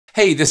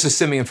Hey, this is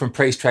Simeon from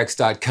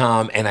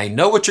PraiseTracks.com, and I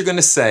know what you're going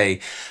to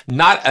say.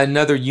 Not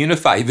another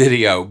UNIFY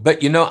video,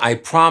 but you know, I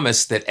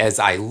promised that as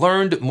I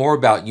learned more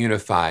about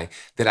UNIFY,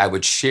 that I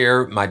would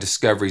share my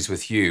discoveries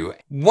with you.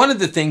 One of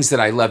the things that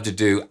I love to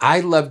do, I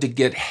love to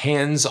get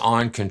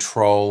hands-on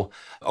control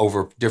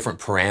over different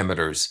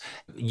parameters.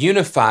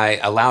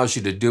 UNIFY allows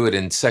you to do it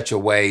in such a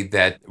way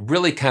that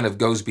really kind of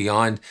goes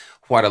beyond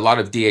what a lot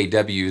of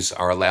DAWs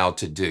are allowed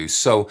to do.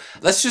 So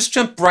let's just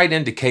jump right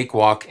into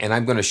Cakewalk, and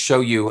I'm going to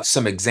show you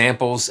some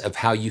examples of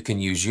how you can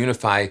use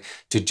UNIFY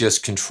to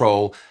just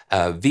control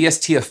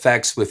VST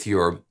effects with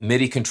your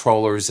MIDI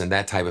controllers and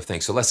that type of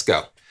thing. So let's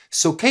go.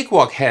 So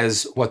Cakewalk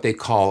has what they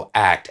call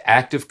ACT,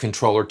 Active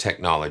Controller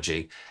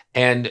Technology,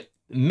 and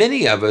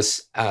many of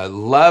us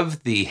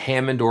love the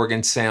Hammond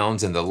organ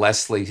sounds and the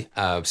Leslie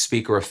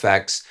speaker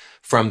effects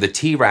from the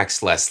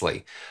T-Rex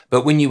Leslie.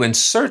 But when you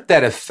insert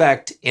that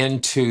effect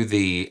into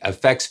the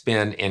effects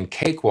bin in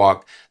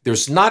Cakewalk,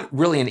 there's not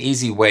really an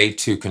easy way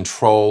to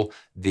control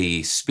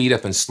the speed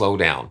up and slow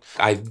down.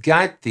 I've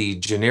got the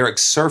generic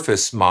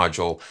Surface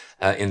module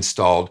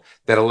installed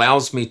that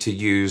allows me to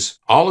use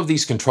all of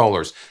these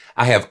controllers.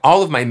 I have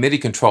all of my MIDI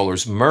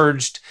controllers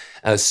merged,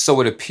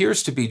 so it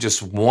appears to be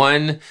just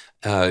one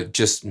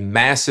just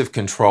massive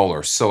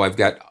controller. So I've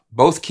got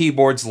both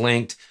keyboards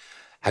linked.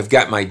 I've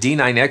got my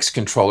D9X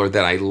controller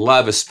that I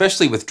love,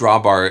 especially with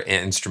drawbar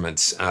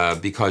instruments,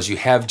 because you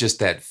have just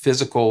that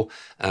physical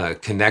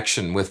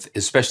connection with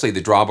especially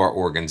the drawbar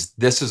organs.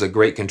 This is a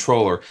great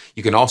controller.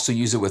 You can also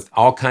use it with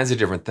all kinds of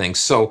different things.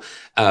 So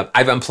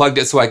I've unplugged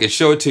it so I could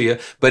show it to you,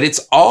 but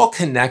it's all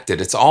connected.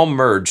 It's all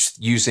merged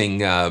using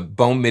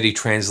Bone MIDI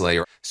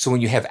Translator. So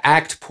when you have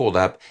ACT pulled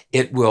up,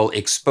 it will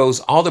expose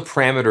all the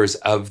parameters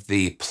of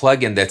the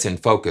plugin that's in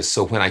focus.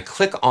 So when I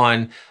click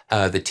on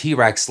the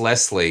T-Rex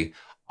Leslie,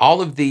 all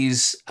of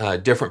these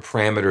different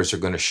parameters are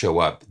going to show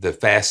up, the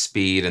fast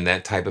speed and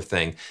that type of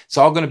thing. It's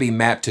all going to be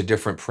mapped to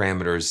different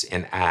parameters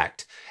in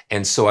ACT.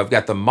 And so I've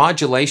got the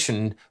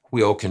modulation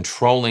wheel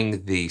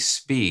controlling the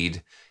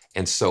speed.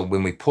 And so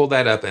when we pull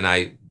that up and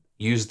I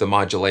use the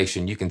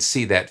modulation, you can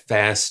see that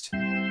fast.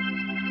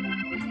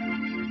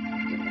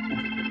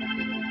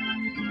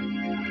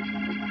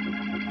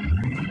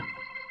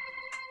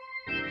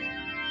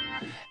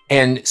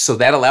 And so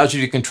that allows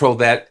you to control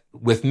that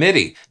with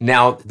MIDI.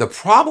 Now, the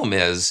problem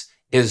is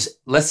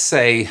let's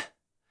say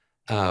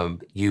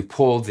you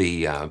pull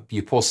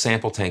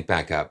Sample Tank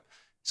back up.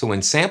 So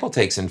when Sample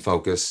Tank's in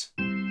focus,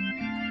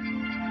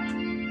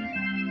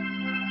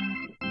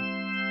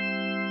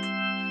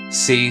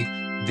 see,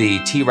 the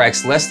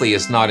T-Rex Leslie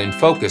is not in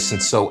focus,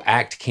 and so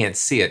ACT can't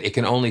see it. It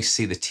can only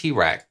see the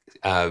T-Rex,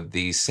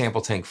 the Sample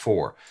Tank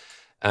 4.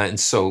 And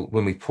so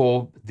when we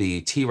pull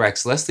the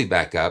T-Rex Leslie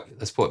back up,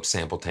 let's pull up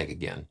Sample Tank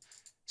again.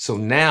 So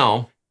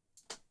now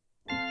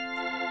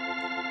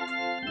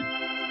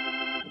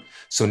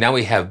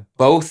we have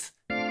both.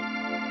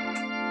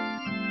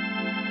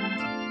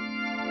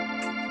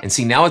 And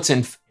see, now it's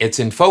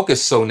in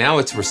focus, so now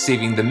it's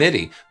receiving the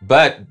MIDI.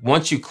 But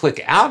once you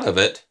click out of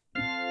it,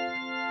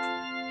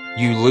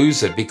 you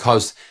lose it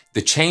because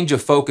the change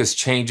of focus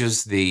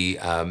changes the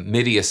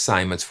MIDI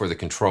assignments for the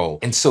control.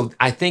 And so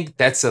I think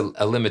that's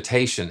a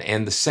limitation.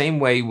 And the same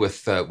way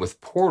with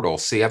Portal.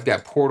 See, I've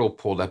got Portal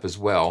pulled up as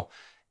well.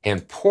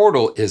 And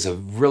Portal is a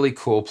really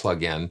cool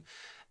plugin.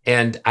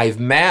 And I've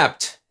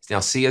mapped,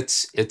 now see,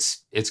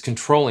 it's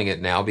controlling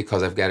it now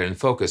because I've got it in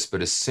focus.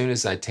 But as soon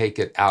as I take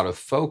it out of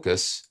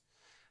focus,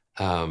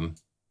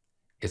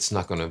 it's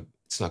not gonna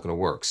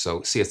work.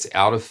 So see, it's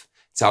out of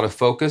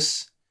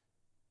focus,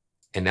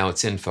 and now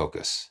it's in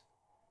focus.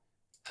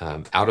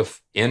 In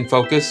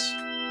focus,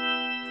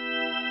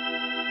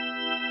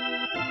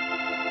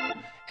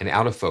 and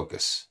out of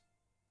focus.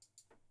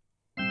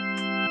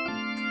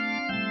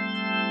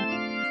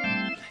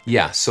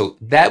 Yeah, so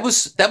that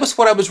was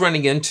what I was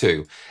running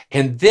into.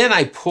 And then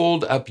I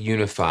pulled up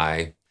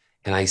UNIFY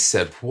and I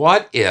said,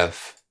 what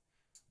if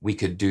we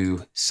could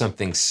do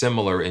something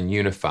similar in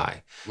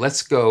UNIFY?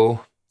 Let's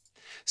go.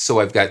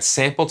 So I've got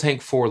Sample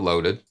Tank 4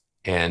 loaded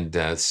and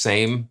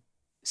same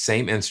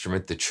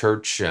instrument, the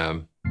church,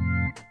 the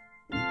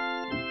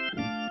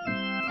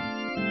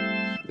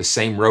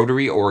same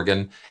rotary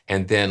organ.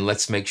 And then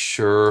let's make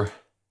sure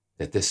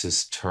that this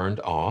is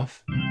turned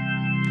off.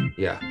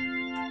 Yeah.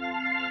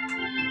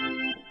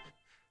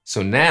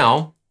 So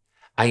now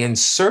I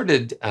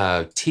inserted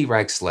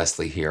T-Rex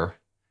Leslie here,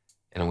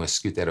 and I'm going to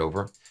scoot that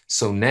over.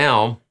 So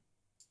now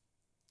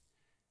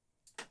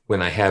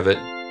when I have it,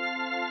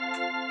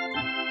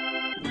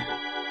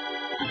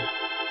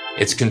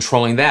 it's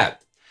controlling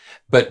that.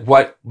 But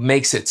what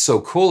makes it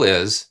so cool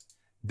is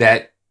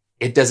that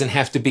it doesn't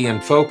have to be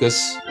in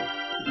focus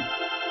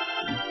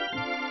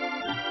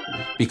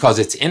because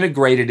it's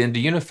integrated into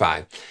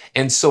UNIFY.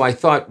 And so I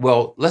thought,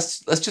 well,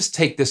 let's just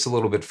take this a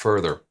little bit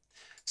further.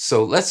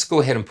 So let's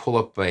go ahead and pull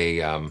up a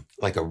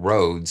like a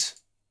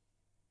Rhodes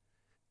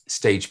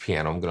stage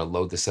piano. I'm going to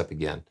load this up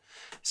again.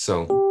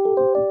 So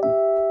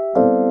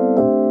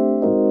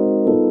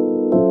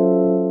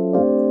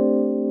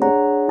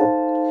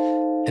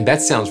and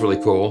that sounds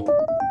really cool.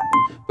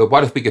 but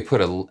what if we could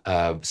put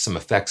some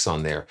effects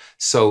on there?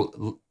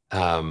 So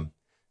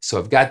so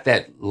I've got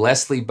that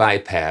Leslie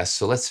bypass.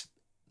 So let's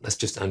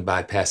just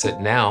unbypass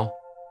it now.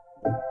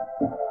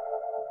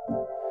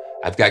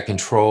 I've got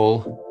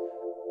control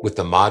with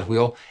the mod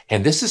wheel,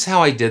 and this is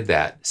how I did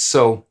that.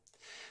 So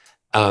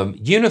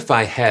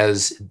UNIFY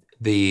has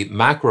the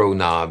macro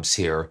knobs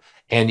here,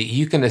 and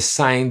you can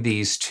assign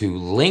these to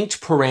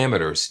linked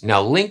parameters.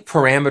 Now, linked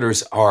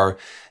parameters are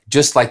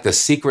just like the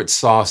secret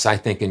sauce, I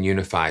think, in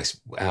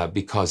UNIFY,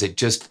 because it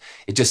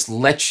just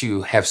lets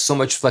you have so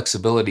much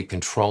flexibility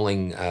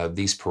controlling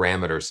these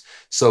parameters.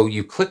 So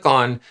you click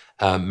on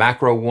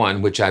macro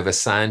 1, which I've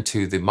assigned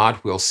to the mod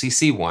wheel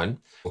CC1,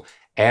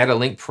 add a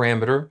link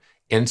parameter,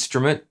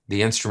 instrument.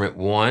 The instrument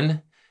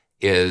 1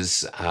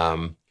 is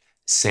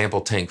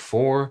sample tank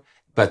 4,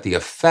 but the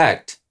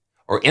effect,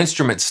 or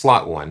instrument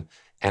slot 1,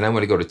 and I'm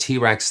going to go to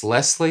T-Rex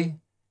Leslie,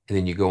 and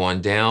then you go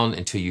on down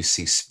until you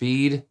see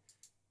speed,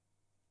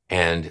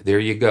 and there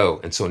you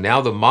go. And so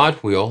now the mod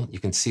wheel, you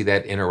can see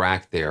that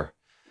interact there.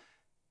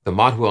 The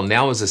mod wheel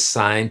now is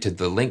assigned to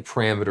the link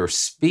parameter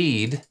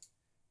speed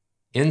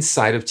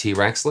inside of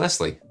T-Rex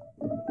Leslie,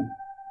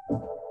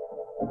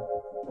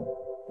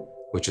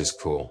 which is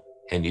cool.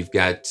 And you've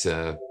got,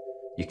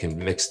 you can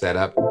mix that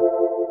up.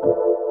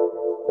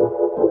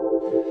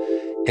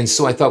 And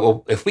so I thought,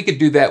 well, if we could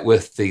do that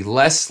with the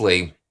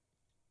Leslie,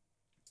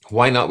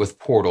 why not with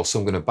Portal? So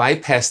I'm going to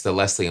bypass the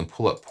Leslie and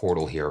pull up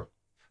Portal here.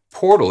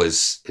 Portal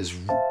is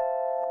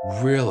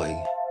really,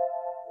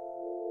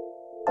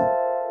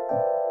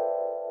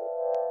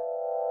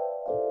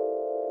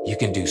 you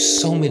can do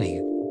so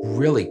many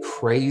really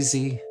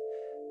crazy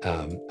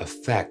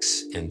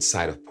effects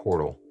inside of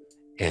Portal.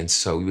 And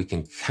so we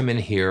can come in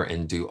here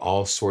and do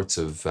all sorts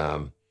of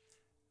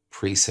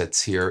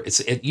presets here.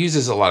 It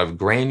uses a lot of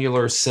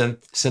granular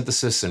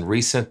synthesis and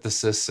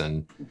resynthesis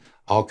and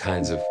all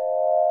kinds of.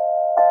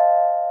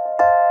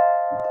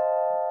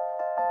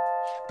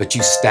 But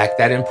you stack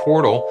that in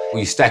Portal,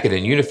 you stack it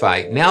in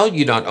UNIFY. Now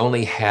you not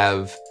only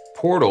have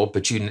Portal,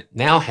 but you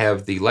now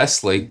have the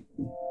Leslie,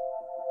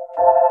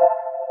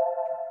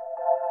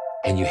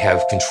 and you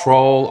have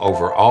control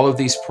over all of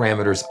these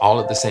parameters all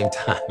at the same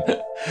time,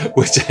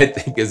 which I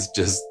think is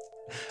just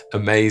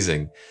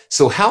amazing.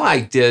 So how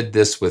I did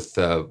this with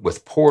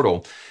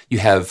Portal, you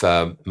have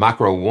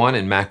macro 1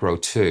 and macro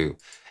 2.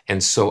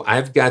 And so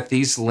I've got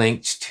these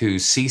linked to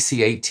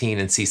CC18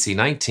 and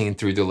CC19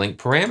 through the link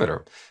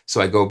parameter.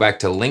 So I go back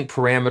to link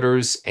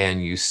parameters,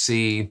 and you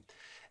see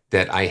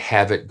that I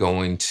have it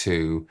going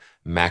to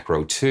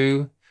macro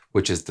 2,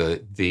 which is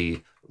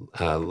the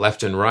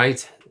left and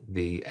right,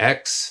 the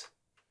X,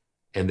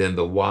 and then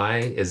the Y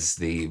is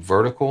the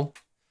vertical,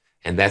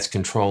 and that's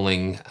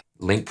controlling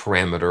link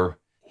parameter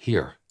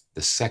here,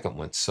 the second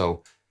one.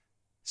 So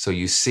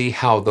you see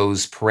how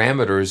those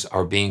parameters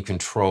are being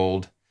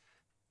controlled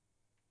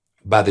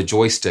by the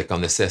joystick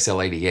on this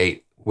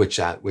SL88, which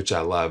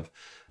I love.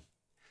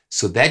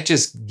 So that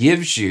just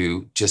gives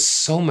you just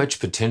so much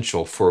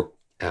potential for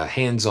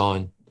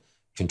hands-on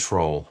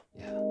control.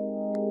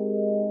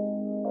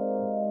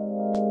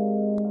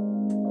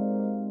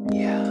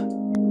 Yeah.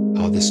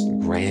 All this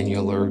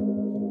granular,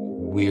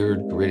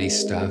 weird, gritty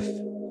stuff.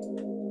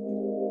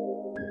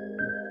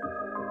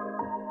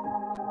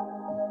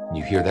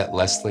 You hear that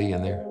Leslie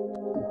in there?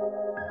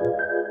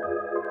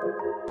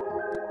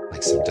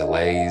 Like some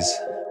delays.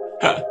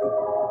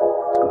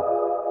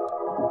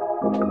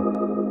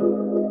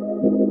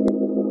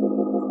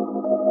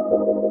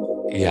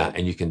 Yeah,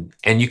 and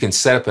you can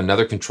set up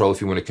another control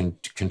if you want to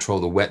control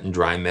the wet and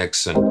dry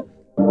mix, and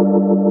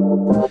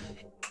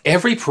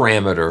every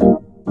parameter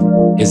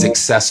is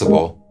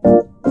accessible.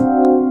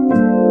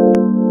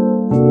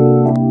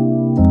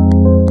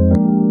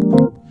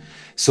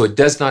 So it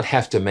does not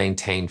have to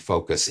maintain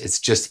focus. It's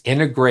just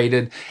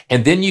integrated,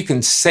 and then you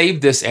can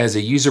save this as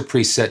a user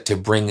preset to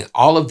bring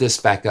all of this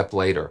back up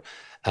later.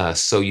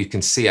 So you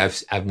can see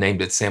I've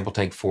named it Sample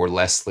Tank 4,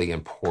 Leslie,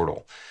 and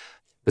Portal.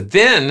 But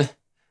then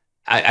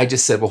I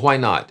just said, well, why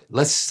not?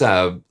 Let's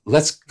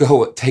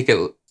go take it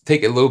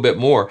a little bit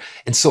more.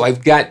 And so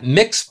I've got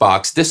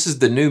MixBox. This is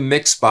the new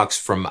MixBox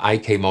from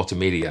IK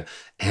Multimedia,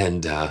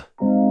 and I've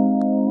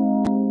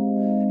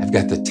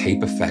got the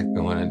tape effect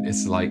going, and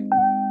it's like.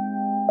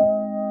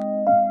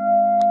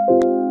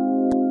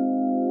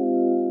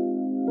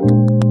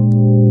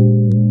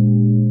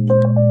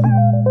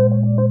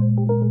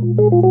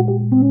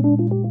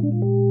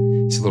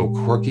 It's a little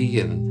quirky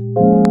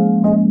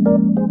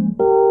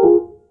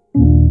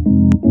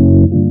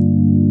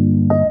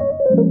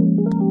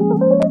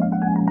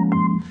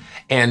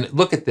and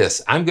look at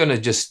this. I'm going to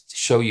just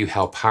show you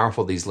how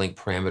powerful these link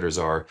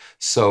parameters are.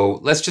 So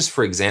let's just,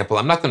 for example,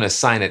 I'm not going to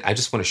assign it. I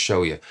just want to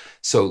show you.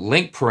 So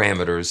link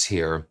parameters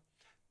here,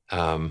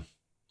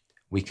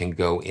 we can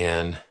go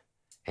in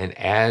and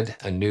add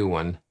a new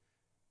one,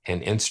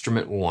 and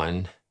instrument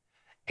 1,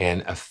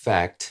 and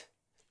effect,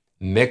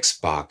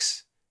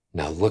 MixBox.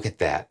 Now look at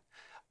that.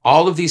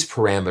 All of these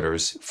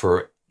parameters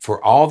for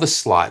all the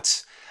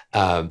slots,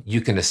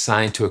 you can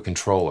assign to a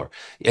controller.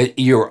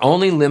 You're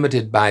only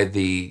limited by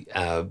the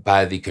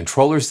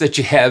controllers that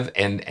you have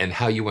and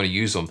how you want to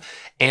use them.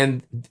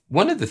 And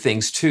one of the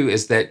things too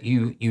is that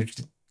you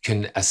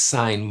can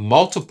assign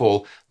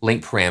multiple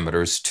link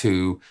parameters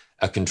to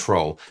a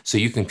control. So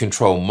you can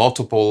control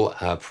multiple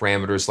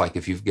parameters, like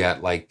if you've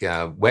got like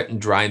wet and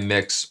dry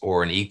mix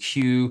or an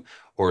EQ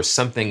or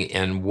something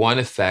in one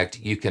effect,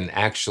 you can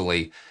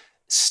actually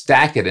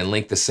stack it and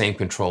link the same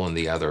control in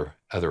the other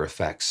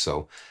effects.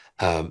 So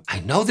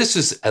I know this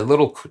is a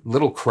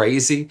little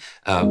crazy,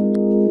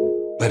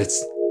 but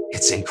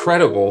it's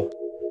incredible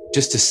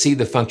just to see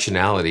the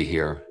functionality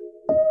here.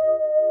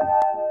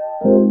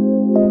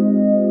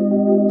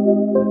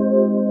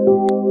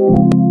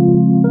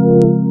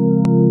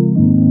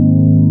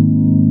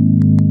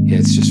 Yeah,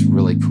 it's just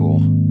really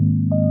cool.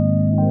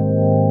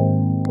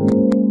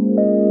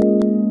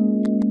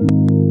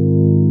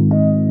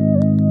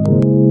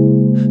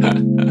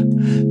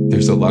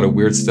 There's a lot of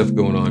weird stuff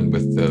going on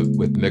with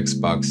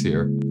MixBox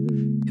here.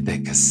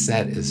 That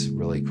cassette is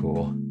really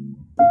cool.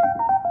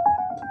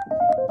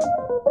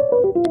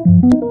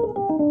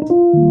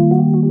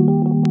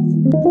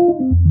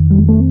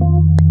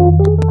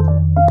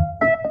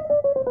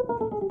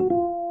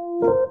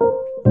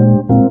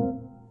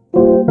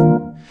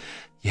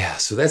 Yeah,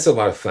 so that's a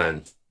lot of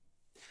fun.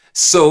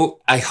 So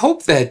I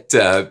hope that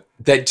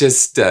that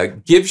just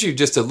gives you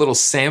just a little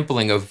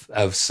sampling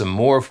of some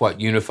more of what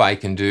UNIFY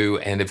can do.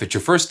 And if it's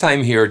your first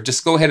time here,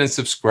 just go ahead and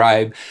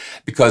subscribe,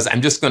 because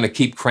I'm just going to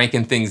keep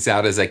cranking things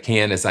out as I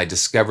can, as I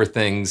discover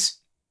things.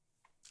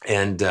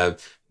 And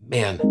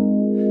man,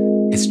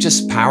 it's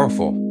just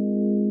powerful.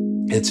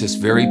 It's just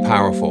very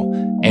powerful.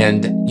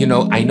 And, you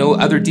know, I know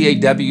other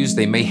DAWs,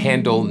 they may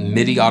handle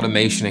MIDI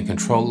automation and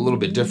control a little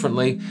bit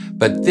differently,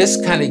 but this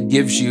kind of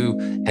gives you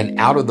an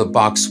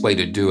out-of-the-box way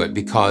to do it,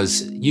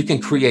 because you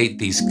can create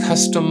these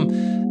custom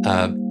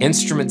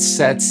instrument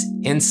sets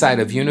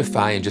inside of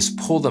UNIFY and just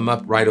pull them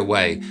up right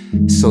away,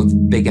 so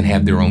they can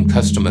have their own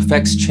custom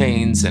effects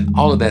chains and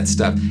all of that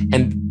stuff.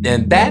 And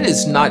that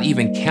is not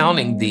even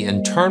counting the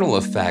internal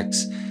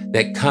effects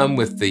that come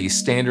with the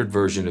standard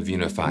version of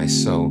UNIFY.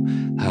 So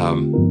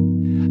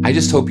I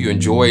just hope you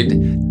enjoyed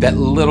that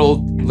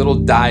little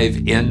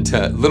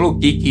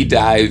geeky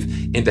dive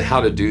into how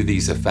to do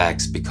these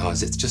effects,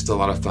 because it's just a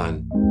lot of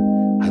fun.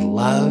 I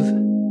love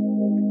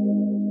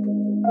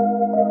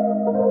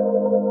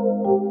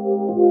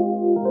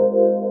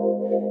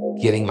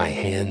getting my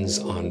hands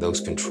on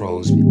those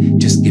controls. It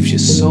just gives you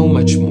so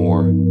much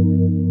more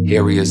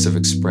areas of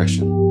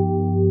expression.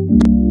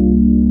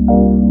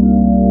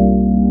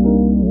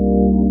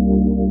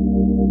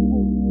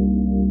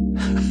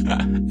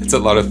 It's a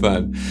lot of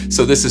fun.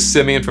 So this is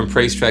Simeon from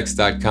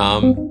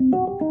PraiseTracks.com,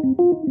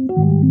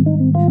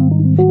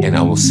 and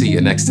I will see you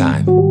next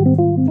time.